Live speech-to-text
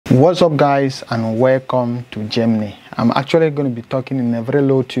What's up guys, and welcome to Germany. I'm actually going to be talking in a very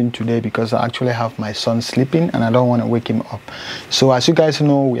low tune today because I actually have my son sleeping and I don't want to wake him up. So as you guys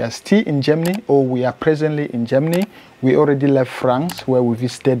know, we are still in Germany, or we are presently in Germany. We already left France, where we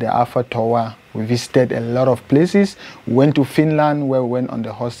visited the Eiffel Tower. We visited a lot of places. We went to Finland, where we went on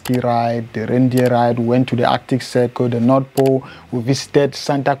the husky ride, the reindeer ride. We went to the Arctic Circle, the North Pole. We visited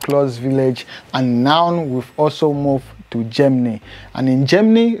Santa Claus Village, and now we've also moved to Germany. And in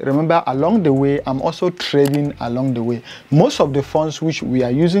Germany, remember, along the way, I'm also trading along the way. Most of the funds which we are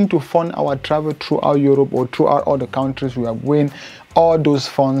using to fund our travel throughout Europe or throughout all the countries we are going, all those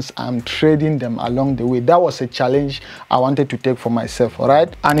funds, I'm trading them along the way. That was a challenge I wanted to take for myself, all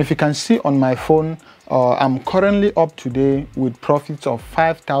right? And if you can see on my phone, I'm currently up today with profits of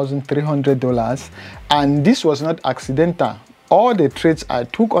 $5,300, and this was not accidental. All the trades I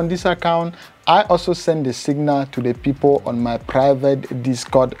took on this account, I also send the signal to the people on my private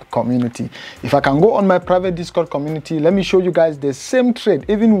Discord community. If I can go on my private Discord community, let me show you guys the same trade.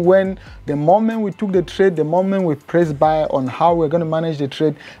 Even when the moment we took the trade, the moment we press buy on how we're going to manage the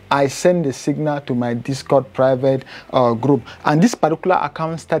trade, I send the signal to my Discord private group. And this particular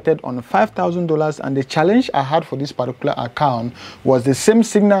account started on $5,000, and the challenge I had for this particular account was the same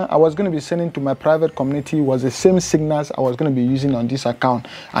signal I was going to be sending to my private community, was the same signals I was going to be using on this account.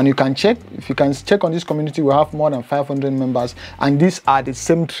 And you can check, if you can check on this community, we have more than 500 members, and these are the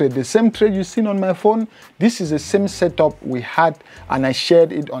same trade you've seen on my phone. This is the same setup we had, and I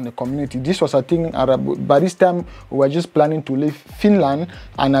shared it on the community. This was, I think, by this time we were just planning to leave Finland,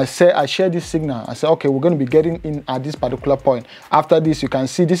 and I shared this signal. I said, okay, we're going to be getting in at this particular point. After this, you can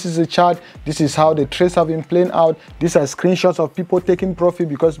see this is a chart. This is how the trades have been playing out. These are screenshots of people taking profit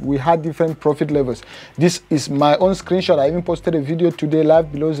because we had different profit levels. This is my own screenshot. I even posted a video today,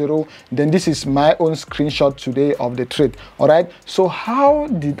 live below zero. Then this is my own screenshot today of the trade. All right, so how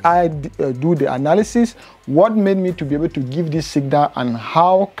did I do the analysis? What made me to be able to give this signal, and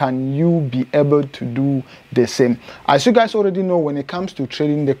how can you be able to do the same? As you guys already know, when it comes to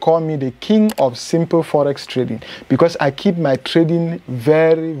trading, they call me the king of simple forex trading because I keep my trading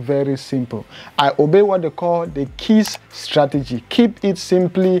very, very simple. I obey what they call the KEYS strategy. Keep it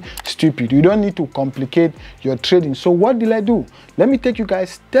simply stupid. You don't need to complicate your trading. So what did I do? Let me take you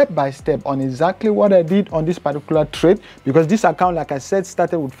guys step by step on exactly what I did on this particular trade, because this account, like I said,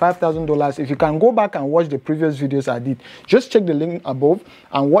 started with $5,000. If you can go back and watch the previous videos I did, just check the link above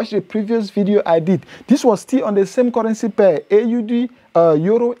and watch the previous video I did. This was still on the same currency pair, AUD,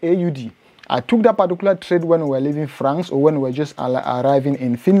 Euro AUD. I took that particular trade when we were leaving France, or when we were just arriving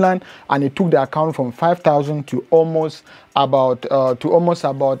in Finland, and it took the account from 5,000 to almost about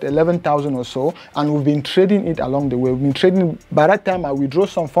 11,000 or so, and we've been trading it along the way. We've been trading. By that time, I withdrew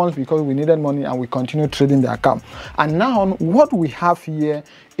some funds because we needed money, and we continued trading the account. And now what we have here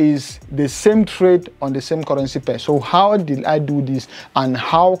is the same trade on the same currency pair. So how did I do this, and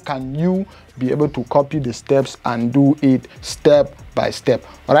how can you be able to copy the steps and do it step by step?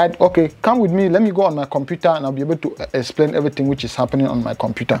 All right, okay, come with me. Let me go on my computer and I'll be able to explain everything which is happening on my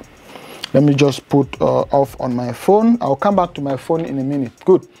computer. Let me just put off on my phone. I'll come back to my phone in a minute.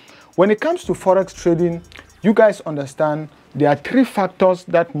 Good. When it comes to forex trading, you guys understand there are three factors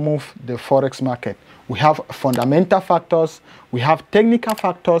that move the forex market. We have fundamental factors, we have technical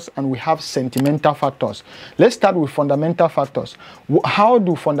factors, and we have sentimental factors. Let's start with fundamental factors. How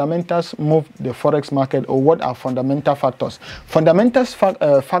do fundamentals move the forex market, or what are fundamental factors? Fundamental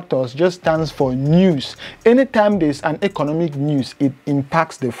factors just stands for news. Anytime there's an economic news, it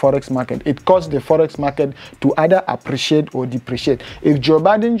impacts the forex market. It causes the forex market to either appreciate or depreciate. If Joe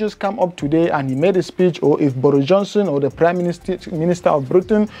Biden just come up today and he made a speech, or if Boris Johnson or the Prime Minister of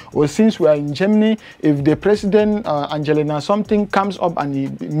Britain, or since we are in Germany, if the President Angelina something comes up and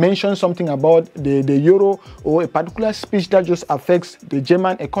he mentions something about the euro, or a particular speech that just affects the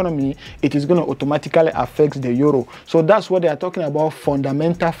German economy, it is going to automatically affect the euro. So that's what they are talking about,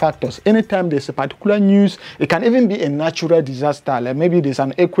 fundamental factors. Anytime there's a particular news, it can even be a natural disaster, like maybe there's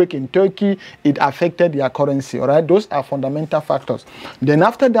an earthquake in Turkey, it affected their currency. All right, those are fundamental factors. Then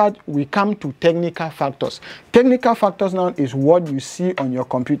after that, we come to technical factors. Technical factors now is what you see on your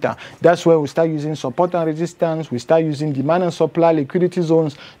computer. That's where we start using support and resistance, we start using demand and supply, liquidity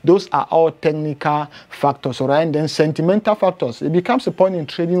zones. Those are all technical factors. All right, and then sentimental factors. It becomes a point in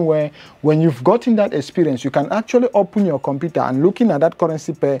trading where when you've gotten that experience, you can actually open your computer and looking at that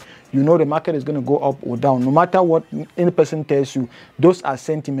currency pair, you know the market is going to go up or down. No matter what any person tells you, those are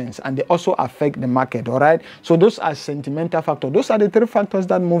sentiments, and they also affect the market. All right, so those are sentimental factors. Those are the three factors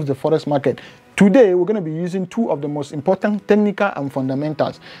that move the forex market. Today, we're going to be using two of the most important technical and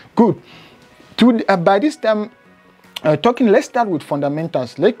fundamentals. Good. By this time, let's start with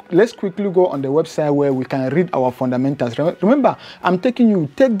fundamentals. Let's quickly go on the website where we can read our fundamentals. Remember, I'm taking you,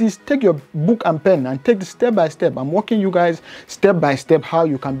 take your book and pen and take this step by step. I'm walking you guys step by step how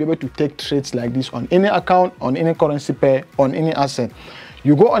you can be able to take trades like this on any account, on any currency pair, on any asset.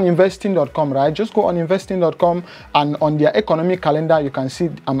 You go on investing.com, right? Just go on investing.com, and on their economic calendar, you can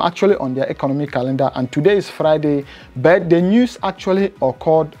see I'm actually on their economic calendar, and today is Friday, but the news actually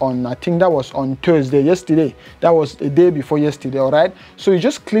occurred on, I think that was on Thursday, yesterday. That was the day before yesterday, all right? So you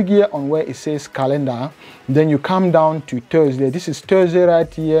just click here on where it says calendar, then you come down to Thursday. This is Thursday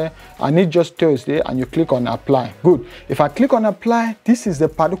right here. I need just Thursday, and you click on apply. Good. If I click on apply, this is the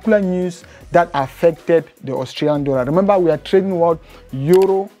particular news that affected the Australian dollar. Remember, we are trading what?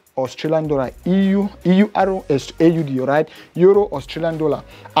 Euro, Australian dollar, EUR is AUD, right? Euro, Australian dollar.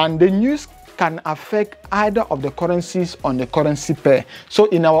 And the news can affect either of the currencies on the currency pair. So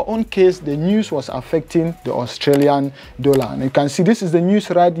in our own case, the news was affecting the Australian dollar. And you can see this is the news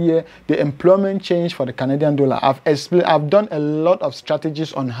right here, the employment change for the Canadian dollar. I've done a lot of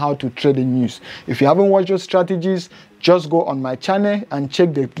strategies on how to trade the news. If you haven't watched those strategies, just go on my channel and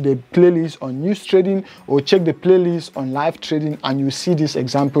check the playlist on news trading, or check the playlist on live trading, and you see these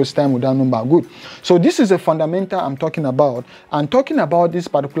examples time without number. Good. So this is a fundamental I'm talking about. And talking about this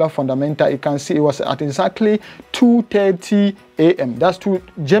particular fundamental, you can see it was at exactly 2:30 a.m. That's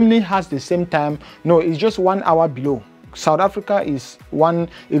Germany has the same time. No, it's just 1 hour below. South Africa is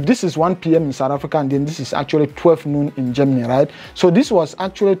if this is 1 p.m. in South Africa, and then this is actually 12 noon in Germany, right? So this was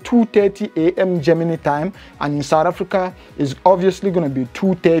actually 2:30 a.m. Germany time, and in South Africa is obviously going to be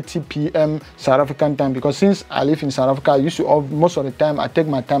 2:30 p.m. South African time, because since I live in South Africa, I used to most of the time I take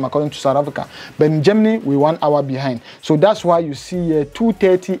my time according to South Africa, but in Germany we're 1 hour behind. So that's why you see here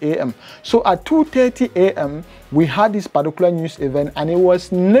 2:30 a.m. So at 2:30 a.m. we had this particular news event, and it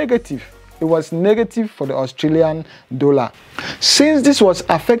was negative. It was negative for the Australian dollar. Since this was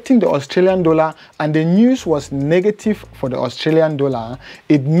affecting the Australian dollar and the news was negative for the Australian dollar,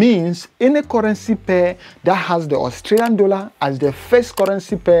 it means any currency pair that has the Australian dollar as the first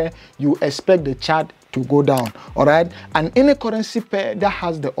currency pair, you expect the chart to go down, all right? And any currency pair that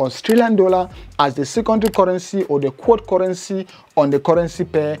has the Australian dollar as the secondary currency or the quote currency on the currency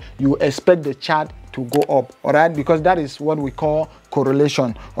pair, you expect the chart to go up, all right? Because that is what we call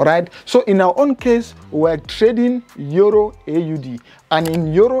correlation, all right? So in our own case, we're trading Euro AUD, and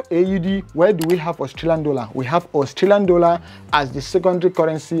in Euro AUD, where do we have Australian dollar? We have Australian dollar as the secondary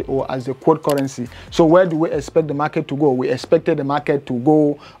currency or as the quote currency. So where do we expect the market to go? We expected the market to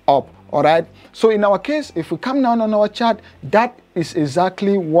go up, all right? So in our case, if we come down on our chart, that is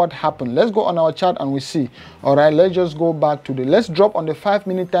exactly what happened. Let's go on our chart and we see, all right? Let's just go back to let's drop on the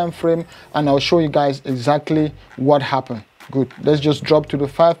 5-minute time frame, and I'll show you guys exactly what happened. Good. Let's just drop to the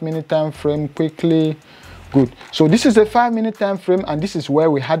 5-minute time frame quickly. Good. So this is the 5-minute time frame, and this is where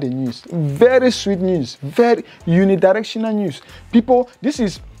we had the news. Very sweet news, very unidirectional news. People, this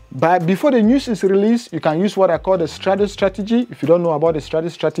is before the news is released, you can use what I call the straddle strategy. If you don't know about the straddle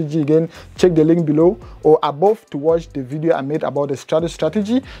strategy, again, check the link below or above to watch the video I made about the straddle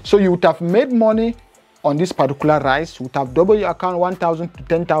strategy. So you would have made money on this particular rise. You would have double your account, 1,000 to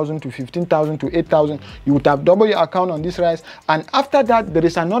 10,000 to 15,000 to 8,000. You would have double your account on this rise. And after that, there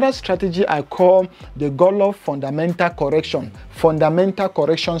is another strategy I call the Godlove fundamental correction. Fundamental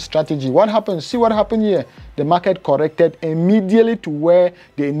correction strategy. What happens? See what happened here. The market corrected immediately to where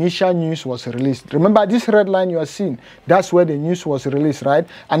the initial news was released. Remember this red line you are seeing? That's where the news was released, right?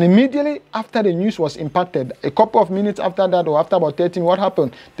 And immediately after the news was impacted, a couple of minutes after that, or after about 13, what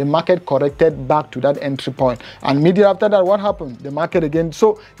happened? The market corrected back to that entry point. And immediately after that, what happened? The market again.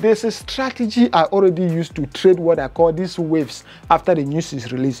 So there's a strategy I already used to trade what I call these waves after the news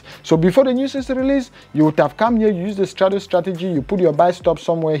is released. So before the news is released, you would have come here, you use the straddle strategy, you put your buy stop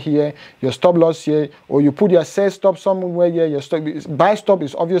somewhere here, your stop loss here, or you put your sell stop somewhere here. Your buy stop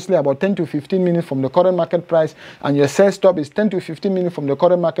is obviously about 10 to 15 minutes from the current market price, and your sell stop is 10 to 15 minutes from the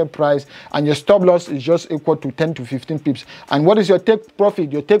current market price, and your stop loss is just equal to 10 to 15 pips. And what is your take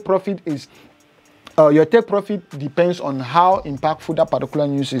profit? Your take profit is your take profit depends on how impactful that particular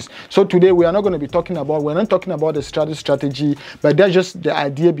news is. So today we're not talking about the straddle strategy, but that's just the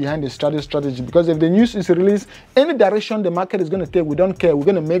idea behind the straddle strategy. Because if the news is released, any direction the market is going to take, we don't care. We're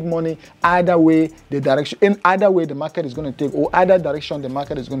going to make money either way the direction, in either way the market is going to take, or either direction the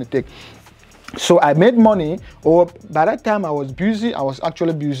market is going to take. So I made money, or by that time I was busy. I was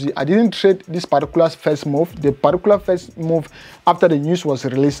actually busy. I didn't trade this particular first move. The particular first move after the news was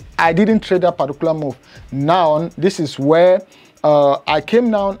released, I didn't trade that particular move. Now, this is where I came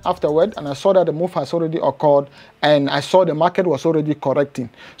down afterward and I saw that the move has already occurred, and I saw the market was already correcting.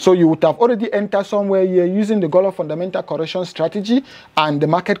 So you would have already entered somewhere here using the Godlove fundamental correction strategy, and the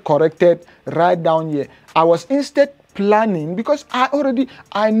market corrected right down here. I was instead planning, because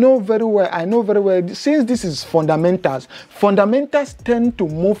I know very well, since this is fundamentals tend to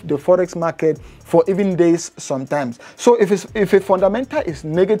move the forex market for even days sometimes. So if a fundamental is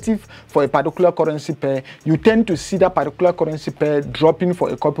negative for a particular currency pair, you tend to see that particular currency pair dropping for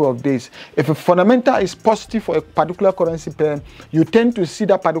a couple of days. If a fundamental is positive for a particular currency pair, you tend to see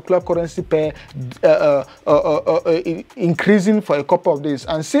that particular currency pair increasing for a couple of days.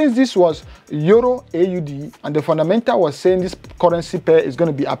 And since this was Euro AUD and the fundamental was saying this currency pair is going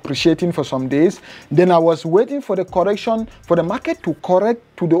to be appreciating for some days, then I was waiting for the correction, for the market to correct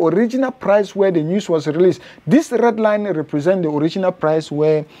to the original price where the news was released. This red line represents the original price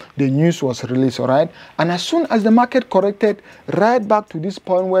where the news was released, all right? And as soon as the market corrected right back to this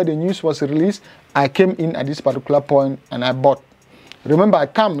point where the news was released, I came in at this particular point and I bought. Remember,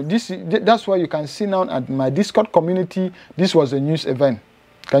 that's why you can see now at my Discord community, this was a news event.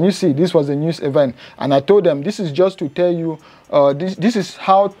 Can you see? This was a news event. And I told them, this is just to tell you, this is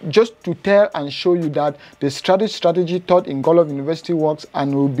how, just to tell and show you that the strategy taught in Godlove University works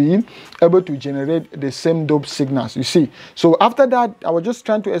and will be able to generate the same dope signals, you see. So after that, I was just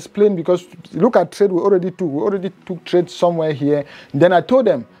trying to explain, because look at trade we already took trade somewhere here. Then I told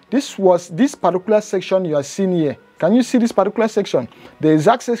them, this particular section you are seeing here. Can you see this particular section? The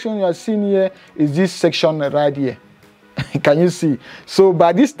exact section you are seeing here is this section right here. Can you see? So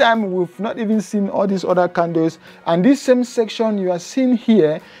by this time, we've not even seen all these other candles. And this same section you are seeing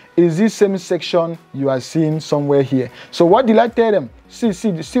here is this same section you are seeing somewhere here. So what did I tell them?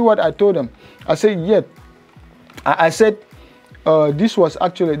 See what I told them. I said, yeah. I said,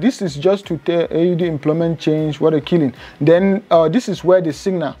 this is just to tell AUD employment change, what a killing. Then this is where the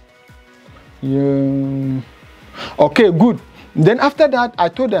signal. Yeah. Okay, good. Then after that, I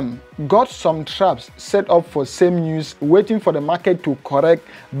told them, got some traps set up for same news, waiting for the market to correct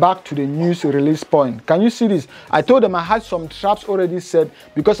back to the news release point. Can you see this? I told them I had some traps already set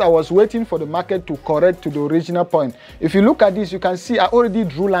because I was waiting for the market to correct to the original point. If you look at this, you can see I already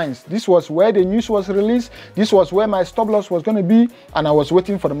drew lines. This was where the news was released. This was where my stop loss was going to be, and I was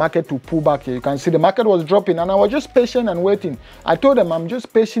waiting for the market to pull back here. You can see the market was dropping, and I was just patient and waiting. I told them I'm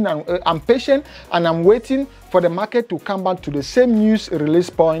just patient, and I'm waiting for the market to come back to the same news release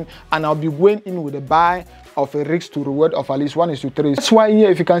point, and I'll be going in with a buy of a risk to reward of at least 1:3. That's why here,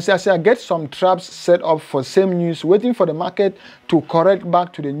 if you can see, I get some traps set up for same news, waiting for the market to correct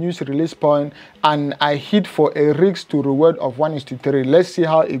back to the news release point, and I hit for a risk to reward of 1:3. Let's see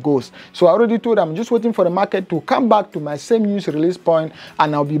how it goes. So I already told them I'm just waiting for the market to come back to my same news release point,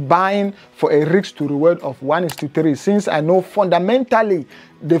 and I'll be buying for a risk to reward of 1:3, since I know fundamentally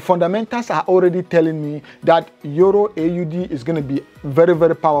the fundamentals are already telling me that Euro AUD is going to be very,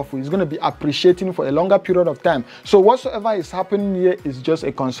 very powerful. It's going to be appreciating for a longer period of time. So whatsoever is happening here is just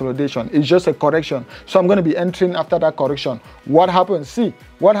a consolidation. It's just a correction. So I'm going to be entering after that correction. What happened? See,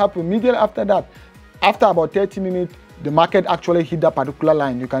 what happened immediately after that? After about 30 minutes, the market actually hit that particular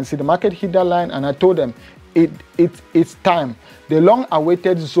line. You can see the market hit that line, and I told them, it's time. The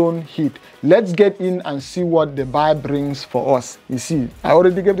long-awaited zone hit. Let's get in and see what the buy brings for us. You see, I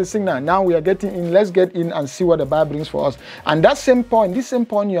already gave the signal. Now we are getting in. Let's get in and see what the buy brings for us. And that same point, this same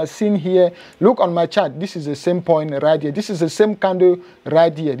point you are seeing here, look on my chart. This is the same point right here. This is the same candle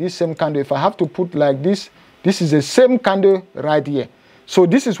right here. This same candle. If I have to put like this, this is the same candle right here. So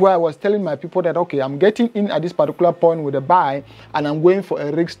this is why I was telling my people that, okay, I'm getting in at this particular point with a buy, and I'm going for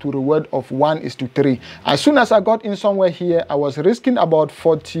a risk to reward of 1:3. As soon as I got in somewhere here, I was risking about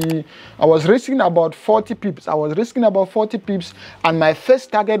 40. I was risking about 40 pips. I was risking about 40 pips, and my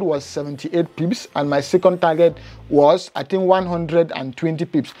first target was 78 pips, and my second target was, I think, 120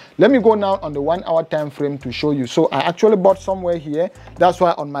 pips. Let me go now on the 1 hour time frame to show you. So I actually bought somewhere here. That's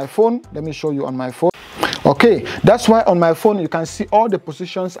why on my phone, let me show you on my phone. Okay, that's why on my phone you can see all the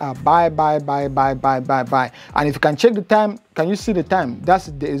positions are buy. And if you can check the time, can you see the time? That's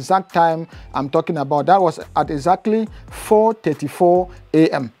the exact time I'm talking about. That was at exactly 4:34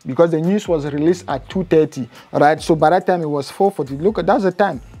 a.m. because the news was released at 2:30. All right, so by that time it was 4:40. Look, that's the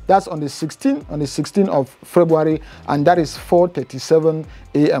time. That's on the 16th of February, and that is 4:37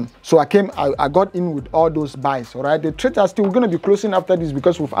 a.m. So I got in with all those buys. All right, the trades are still going to be closing after this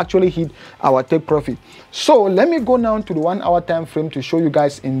because we've actually hit our take profit. So let me go now to the 1 hour time frame to show you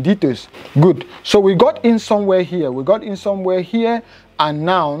guys in details. Good. So we got in somewhere here. And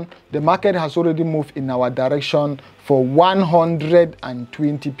now the market has already moved in our direction for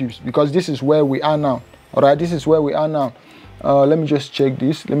 120 pips, because this is where we are now. All right, this is where we are now. Let me just check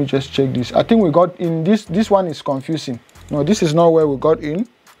this. I think we got in this one is confusing. No, this is not where we got in.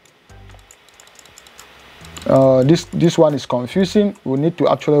 This one is confusing. We need to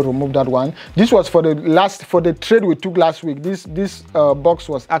actually remove that one. This was for the trade we took last week. This box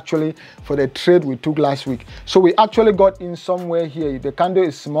was actually for the trade we took last week. So we actually got in somewhere here. The candle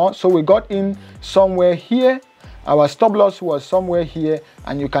is small, so we got in somewhere here. Our stop loss was somewhere here,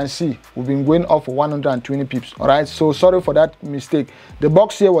 and you can see we've been going off for 120 pips. All right, so sorry for that mistake. The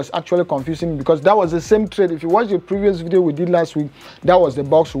box here was actually confusing because that was the same trade. If you watch the previous video we did last week, that was the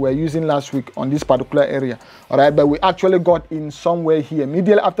box we were using last week on this particular area. All right, but we actually got in somewhere here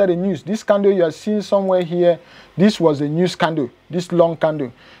immediately after the news. This candle you are seeing somewhere here, this was the news candle, this long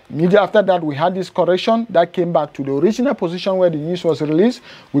candle. Immediately after that, we had this correction that came back to the original position where the news was released.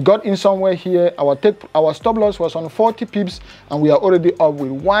 We got in somewhere here. Our stop loss was on 40 pips, and we are already up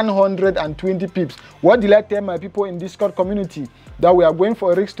with 120 pips. What did I tell my people in Discord community? That we are going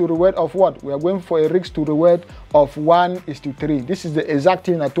for a risk to reward of what? We are going for a risk to reward of 1:3. This is the exact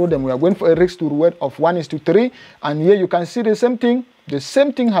thing I told them. We are going for a risk to reward of 1:3, and here you can see the same thing. The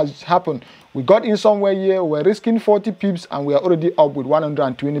same thing has happened. We got in somewhere here, we're risking 40 pips, and we are already up with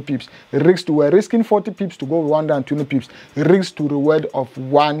 120 pips. We're risking 40 pips to go with 120 pips. Risk to reward of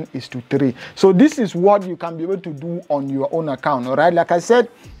 1:3. So this is what you can be able to do on your own account. All right, like I said,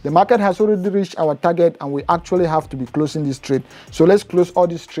 the market has already reached our target, and we actually have to be closing this trade. So let's close all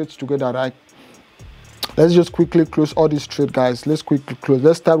these trades together, right? Let's just quickly close all these trades, guys. Let's quickly close.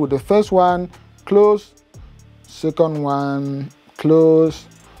 Let's start with the first one, close. Second one, close.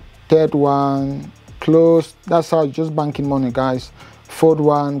 Third one, close. That's how just banking money, guys. Fourth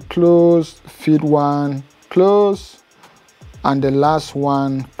one, close. Fifth one, close. And the last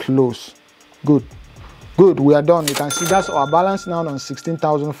one, close. Good. We are done. You can see that's our balance now on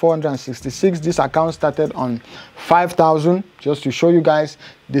 16,466. This account started on 5,000. Just to show you guys,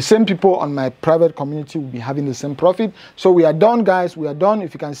 the same people on my private community will be having the same profit. So we are done, guys. We are done.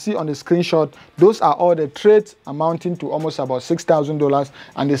 If you can see on the screenshot, those are all the trades amounting to almost about $6,000,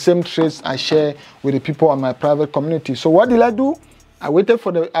 and the same trades I share with the people on my private community. So what did I do? I waited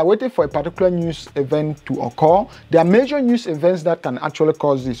for a particular news event to occur. There are major news events that can actually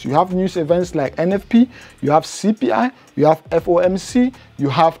cause this. You have news events like NFP, you have CPI, you have FOMC, you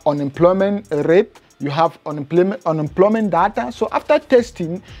have unemployment rate, you have unemployment data. So after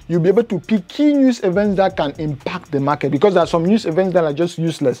testing, you'll be able to pick key news events that can impact the market, because there are some news events that are just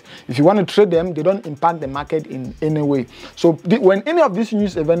useless. If you want to trade them, they don't impact the market in any way. So when any of these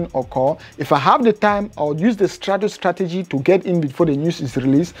news events occur, if I have the time, I'll use the strategy to get in before the news is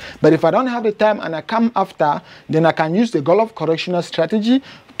released. But if I don't have the time and I come after, then I can use the Godlove correctional strategy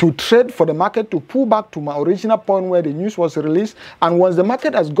to trade for the market to pull back to my original point where the news was released. And once the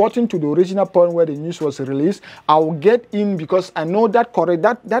market has gotten to the original point where the news was released, I will get in, because I know that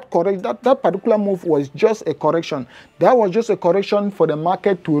that particular move was just a correction. That was just a correction for the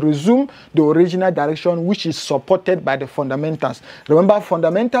market to resume the original direction, which is supported by the fundamentals. Remember,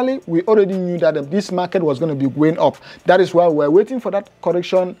 fundamentally, we already knew that this market was going to be going up. That is why we're waiting for that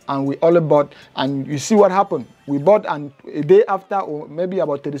correction, and we only bought. And you see what happened. We bought, and a day after, or maybe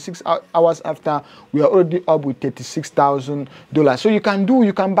about 36 hours after, we are already up with $36,000. So you can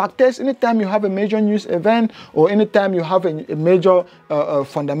backtest anytime you have a major news event, or anytime you have a major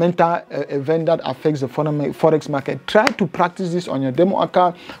fundamental event that affects the Forex market. Try to practice this on your demo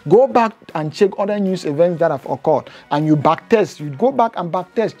account. Go back and check other news events that have occurred, and you backtest. You go back and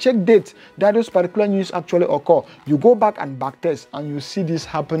backtest. Check dates that those particular news actually occur. You go back and backtest, and you see this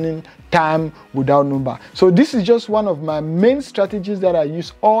happening time without number. So this is just one of my main strategies that I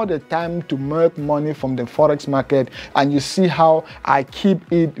use all the time to make money from the Forex market. And you see how I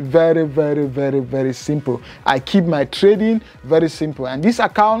keep it very, very, very, very simple. I keep my trading very simple. And this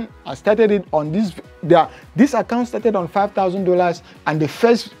account, I started it on this account started on $5,000, and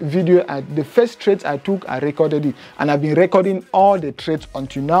the first trades I took, I recorded it, and I've been recording all the trades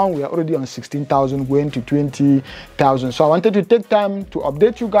until now. We are already on 16,000, going to 20,000. So I wanted to take time to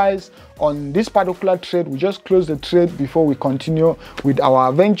update you guys on this particular trade. We just closed the trade before we continue with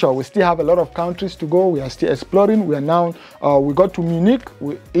our venture. We still have a lot of countries to go. We are still exploring. We are now we got to Munich.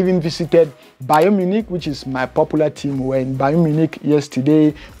 We even visited Bayern Munich, which is my popular team. We were in Bayern Munich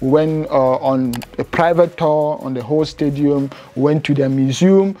yesterday. We went on a private tour on the whole stadium. We went to the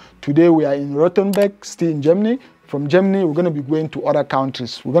museum. Today we are in Rothenburg, still in Germany. from Germany, we're going to be going to other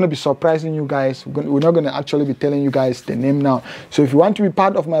countries. We're going to be surprising you guys. We're not going to actually be telling you guys the name now. So if you want to be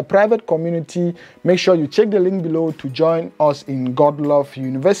part of my private community, make sure you check the link below to join us in Godlove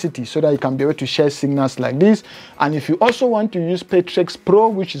University so that you can be able to share signals like this. And if you also want to use Paytrex Pro,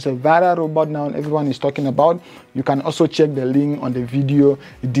 which is a viral robot now everyone is talking about, you can also check the link on the video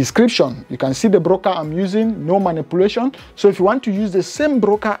description. You can see the broker I'm using, no manipulation. So if you want to use the same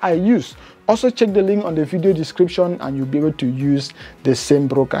broker I use, also check the link on the video description and you'll be able to use the same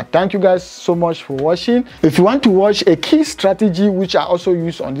broker. Thank you guys so much for watching. If you want to watch a key strategy which I also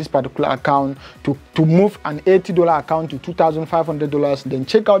use on this particular account to move an $80 account to $2,500, then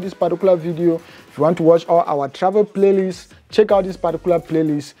check out this particular video. If you want to watch all our travel playlists, check out this particular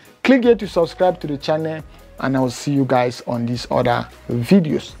playlist. Click here to subscribe to the channel, and I will see you guys on these other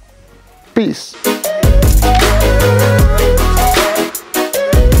videos. Peace.